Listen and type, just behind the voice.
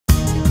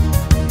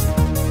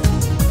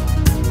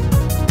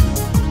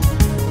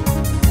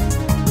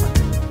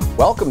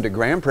Welcome to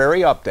Grand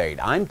Prairie Update.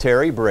 I'm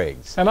Terry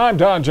Briggs. And I'm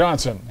Don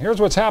Johnson.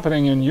 Here's what's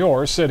happening in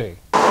your city.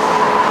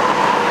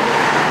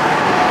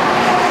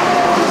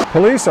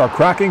 Police are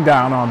cracking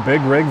down on big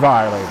rig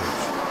violators.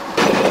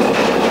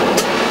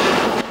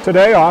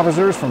 Today,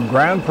 officers from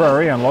Grand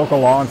Prairie and local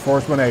law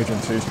enforcement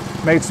agencies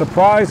made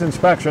surprise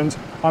inspections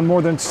on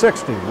more than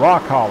 60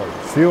 rock haulers,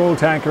 fuel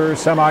tankers,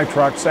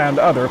 semi-trucks, and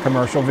other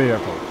commercial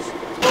vehicles.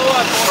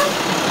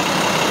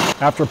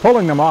 After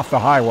pulling them off the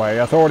highway,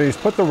 authorities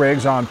put the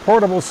rigs on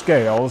portable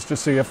scales to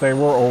see if they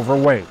were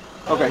overweight.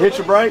 Okay, hit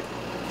your brake.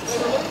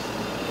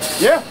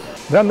 Yeah.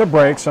 Then the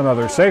brakes and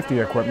other safety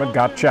equipment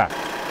got checked.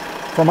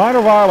 For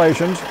minor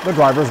violations, the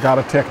drivers got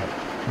a ticket.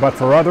 But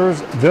for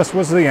others, this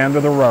was the end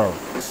of the road.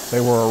 They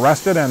were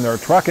arrested and their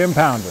truck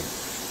impounded,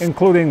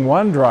 including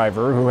one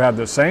driver who had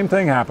the same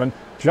thing happen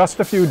just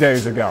a few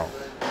days ago.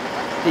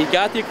 He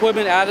got the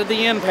equipment out of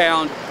the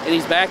impound and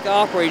he's back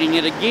operating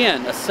it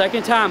again, a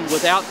second time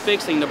without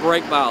fixing the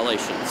brake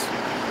violations.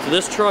 So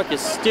this truck is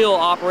still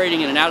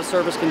operating in an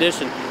out-of-service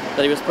condition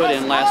that he was put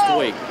in last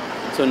week.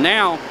 So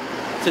now,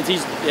 since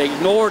he's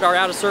ignored our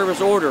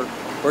out-of-service order,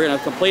 we're going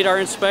to complete our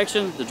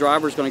inspection, the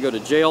driver's going to go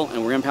to jail,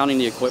 and we're impounding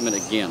the equipment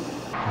again.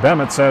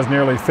 Bennett says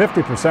nearly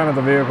 50% of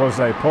the vehicles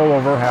they pull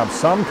over have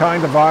some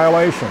kind of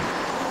violation,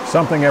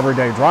 something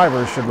everyday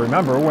drivers should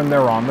remember when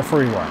they're on the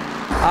freeway.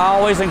 I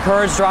always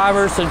encourage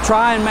drivers to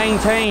try and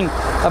maintain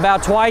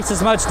about twice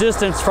as much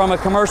distance from a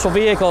commercial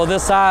vehicle of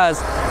this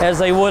size as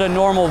they would a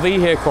normal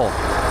vehicle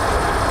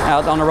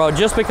out on the road.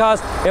 Just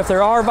because if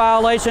there are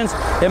violations,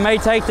 it may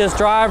take this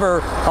driver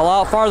a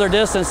lot farther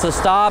distance to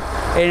stop,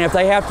 and if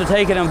they have to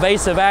take an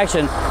invasive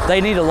action, they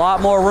need a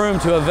lot more room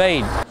to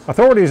evade.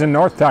 Authorities in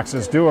North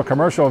Texas do a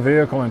commercial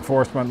vehicle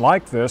enforcement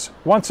like this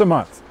once a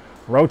month,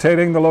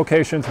 rotating the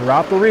location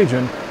throughout the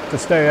region to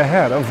stay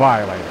ahead of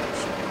violators.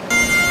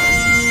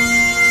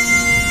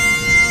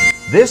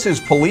 This is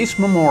Police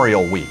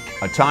Memorial Week,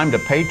 a time to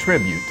pay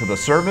tribute to the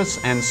service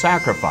and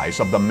sacrifice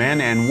of the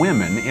men and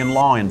women in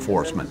law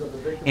enforcement.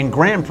 In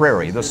Grand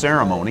Prairie, the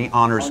ceremony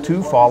honors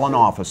two fallen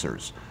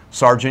officers,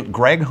 Sergeant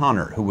Greg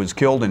Hunter, who was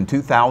killed in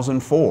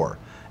 2004,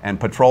 and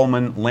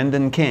Patrolman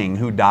Lyndon King,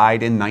 who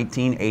died in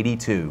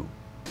 1982.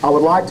 I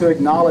would like to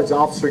acknowledge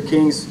Officer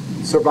King's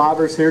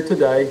survivors here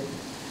today,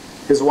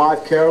 his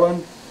wife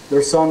Carolyn,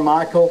 their son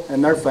Michael,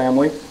 and their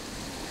family.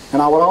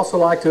 And I would also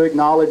like to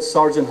acknowledge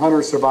Sergeant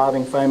Hunter's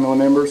surviving family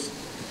members,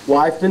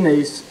 wife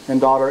Denise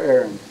and daughter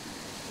Erin.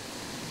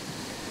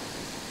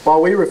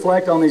 While we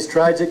reflect on these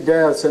tragic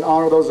deaths and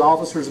honor those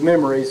officers'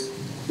 memories,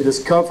 it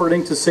is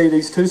comforting to see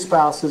these two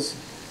spouses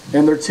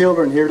and their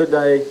children here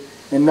today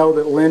and know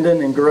that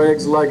Lyndon and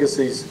Greg's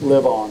legacies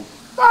live on.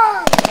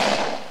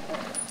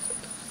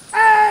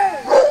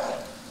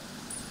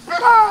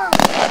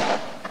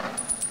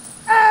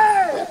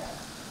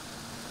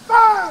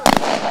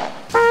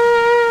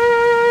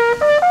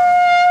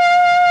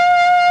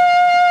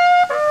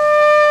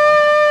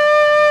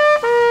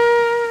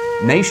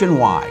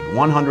 Nationwide,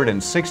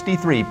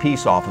 163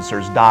 peace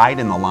officers died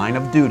in the line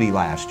of duty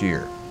last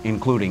year,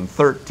 including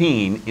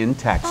 13 in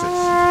Texas.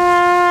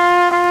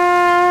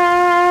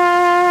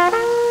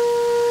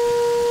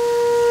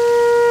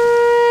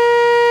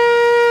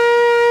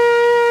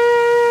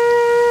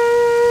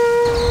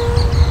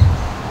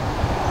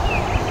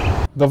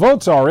 The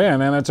votes are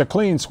in, and it's a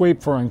clean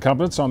sweep for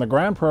incumbents on the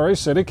Grand Prairie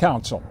City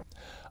Council.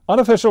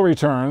 Unofficial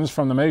returns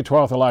from the May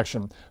 12th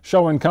election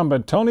show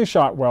incumbent Tony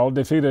Shotwell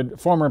defeated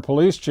former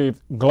police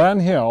chief Glenn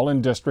Hill in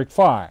District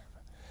 5.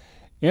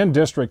 In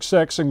District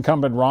 6,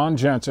 incumbent Ron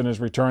Jensen is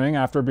returning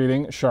after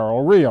beating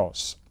Cheryl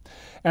Rios.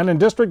 And in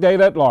District 8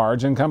 at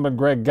large, incumbent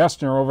Greg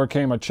Gessner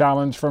overcame a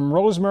challenge from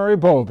Rosemary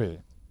Bowlby.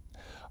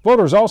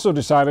 Voters also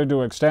decided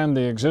to extend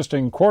the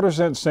existing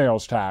quarter-cent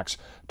sales tax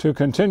to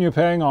continue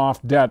paying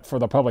off debt for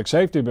the public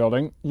safety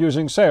building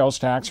using sales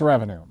tax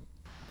revenue.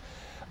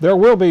 There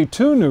will be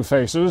two new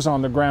faces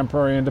on the Grand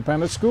Prairie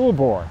Independent School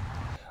Board.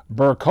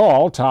 Burke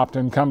Hall topped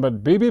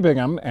incumbent B.B.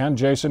 Bingham and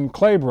Jason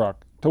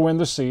Claybrook to win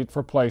the seat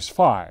for Place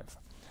 5.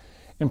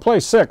 In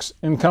Place 6,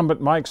 incumbent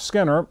Mike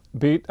Skinner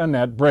beat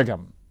Annette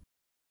Brigham.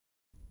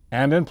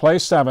 And in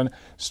Place 7,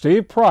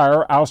 Steve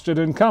Pryor ousted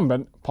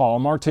incumbent Paul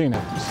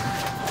Martinez.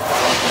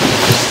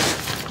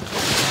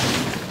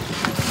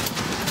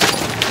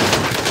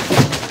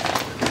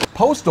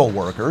 Postal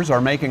workers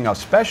are making a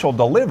special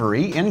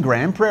delivery in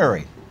Grand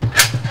Prairie.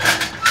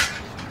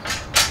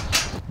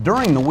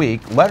 During the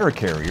week, letter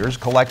carriers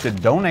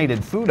collected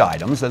donated food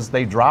items as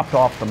they dropped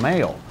off the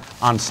mail.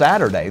 On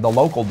Saturday, the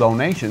local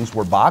donations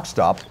were boxed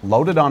up,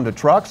 loaded onto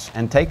trucks,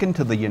 and taken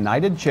to the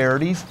United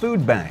Charities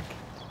Food Bank.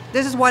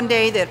 This is one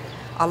day that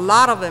a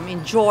lot of them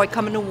enjoy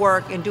coming to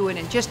work and doing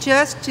it, just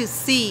to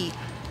see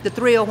the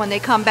thrill when they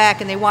come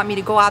back and they want me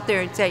to go out there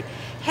and say,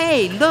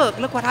 hey,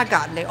 look what I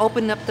got. And they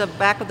open up the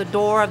back of the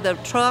door of the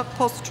truck,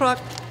 postal truck.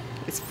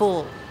 It's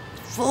full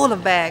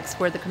of bags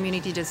where the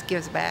community just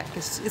gives back.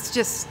 It's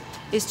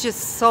just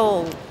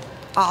so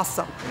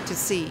awesome to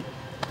see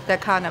that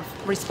kind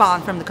of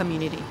response from the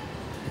community.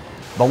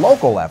 The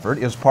local effort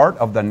is part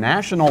of the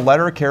National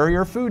Letter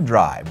Carrier Food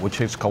Drive, which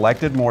has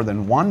collected more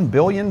than 1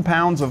 billion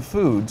pounds of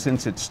food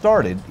since it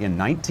started in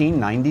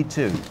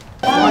 1992.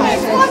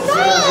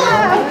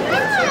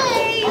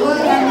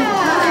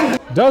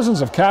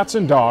 Dozens of cats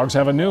and dogs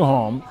have a new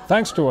home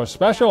thanks to a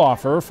special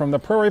offer from the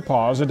Prairie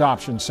Paws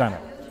Adoption Center.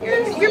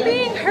 You're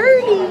being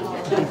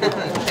hurty.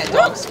 That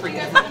dog's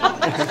free.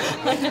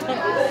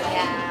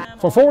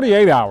 For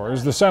 48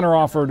 hours, the center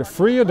offered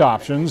free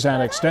adoptions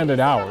and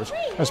extended hours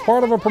as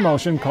part of a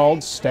promotion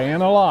called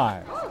Staying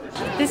Alive.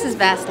 This is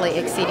vastly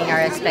exceeding our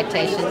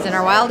expectations. In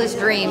our wildest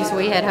dreams,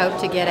 we had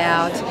hoped to get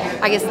out.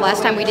 I guess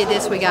last time we did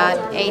this, we got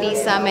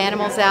 80-some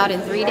animals out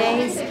in 3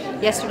 days.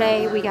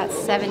 Yesterday, we got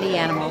 70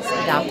 animals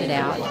adopted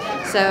out.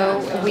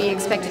 So we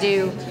expect to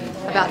do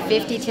about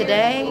 50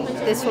 today.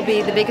 This will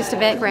be the biggest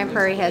event Grand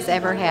Prairie has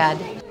ever had.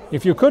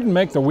 If you couldn't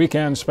make the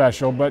weekend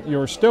special, but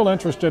you're still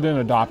interested in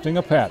adopting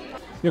a pet,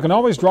 you can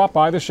always drop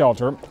by the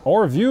shelter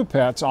or view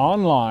pets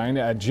online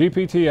at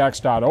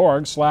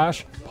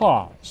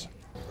gptx.org/paws.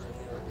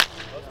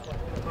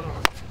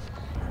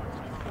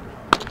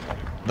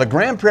 The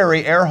Grand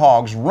Prairie Air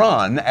Hogs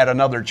run at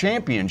another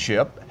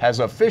championship has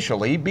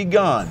officially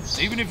begun.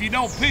 Even if you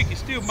don't pick, you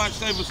still might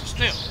save us a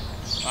step.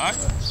 All right?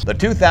 The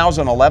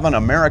 2011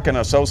 American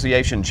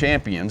Association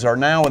champions are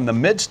now in the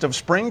midst of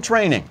spring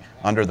training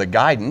under the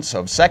guidance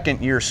of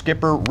second-year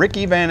skipper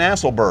Ricky Van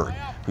Asselberg,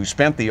 who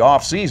spent the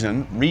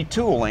off-season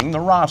retooling the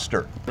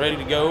roster. Ready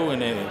to go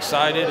and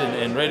excited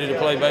and ready to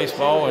play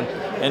baseball,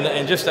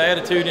 and just the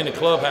attitude in the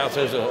clubhouse.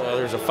 There's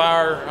a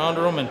fire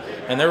under them,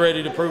 and they're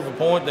ready to prove a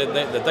point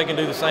that they can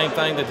do the same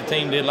thing that the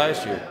team did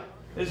last year.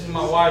 This is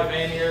my wife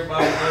Annie,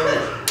 everybody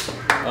knows.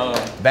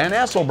 Van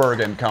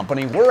Asselberg and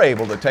company were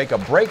able to take a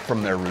break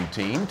from their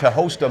routine to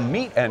host a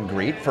meet and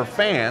greet for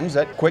fans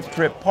at Quick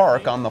Trip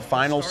Park on the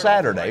final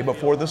Saturday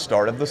before the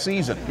start of the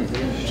season.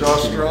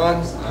 Josh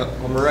Strawn,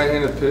 I'm a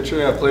right-handed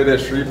pitcher, and I played at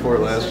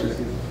Shreveport last year,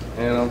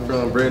 and I'm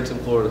from Bradenton,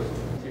 Florida.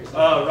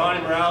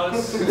 Ronnie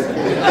Morales,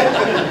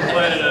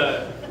 played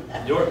at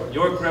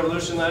York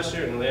Revolution last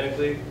year in Atlantic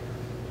League.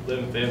 Live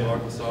in Fayetteville,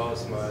 Arkansas.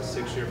 It's my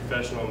 6th-year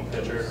professional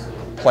pitcher.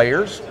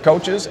 Players,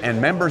 coaches,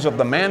 and members of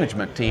the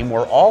management team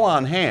were all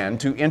on hand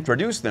to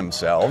introduce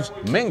themselves,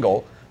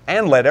 mingle,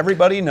 and let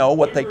everybody know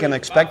what they can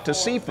expect to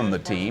see from the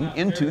team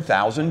in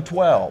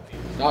 2012.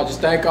 No,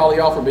 just thank all of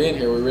y'all for being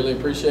here. We really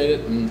appreciate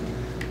it, and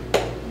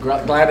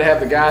glad to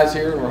have the guys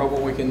here, and we're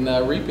hoping we can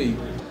repeat.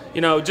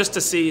 You know, just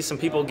to see some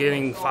people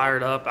getting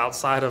fired up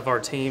outside of our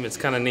team, it's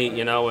kind of neat,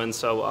 you know, and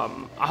so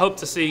I hope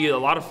to see a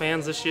lot of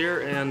fans this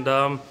year, and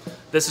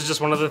this is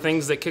just one of the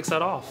things that kicks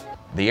that off.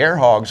 The Air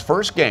Hogs'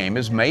 first game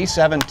is May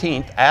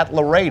 17th at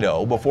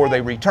Laredo before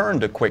they return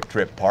to Quick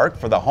Trip Park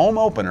for the home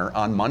opener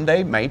on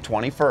Monday, May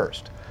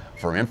 21st.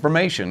 For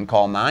information,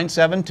 call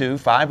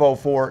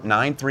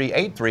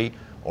 972-504-9383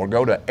 or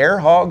go to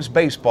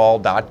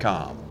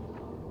airhogsbaseball.com.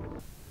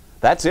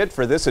 That's it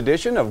for this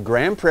edition of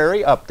Grand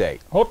Prairie Update.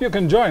 Hope you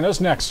can join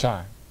us next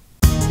time.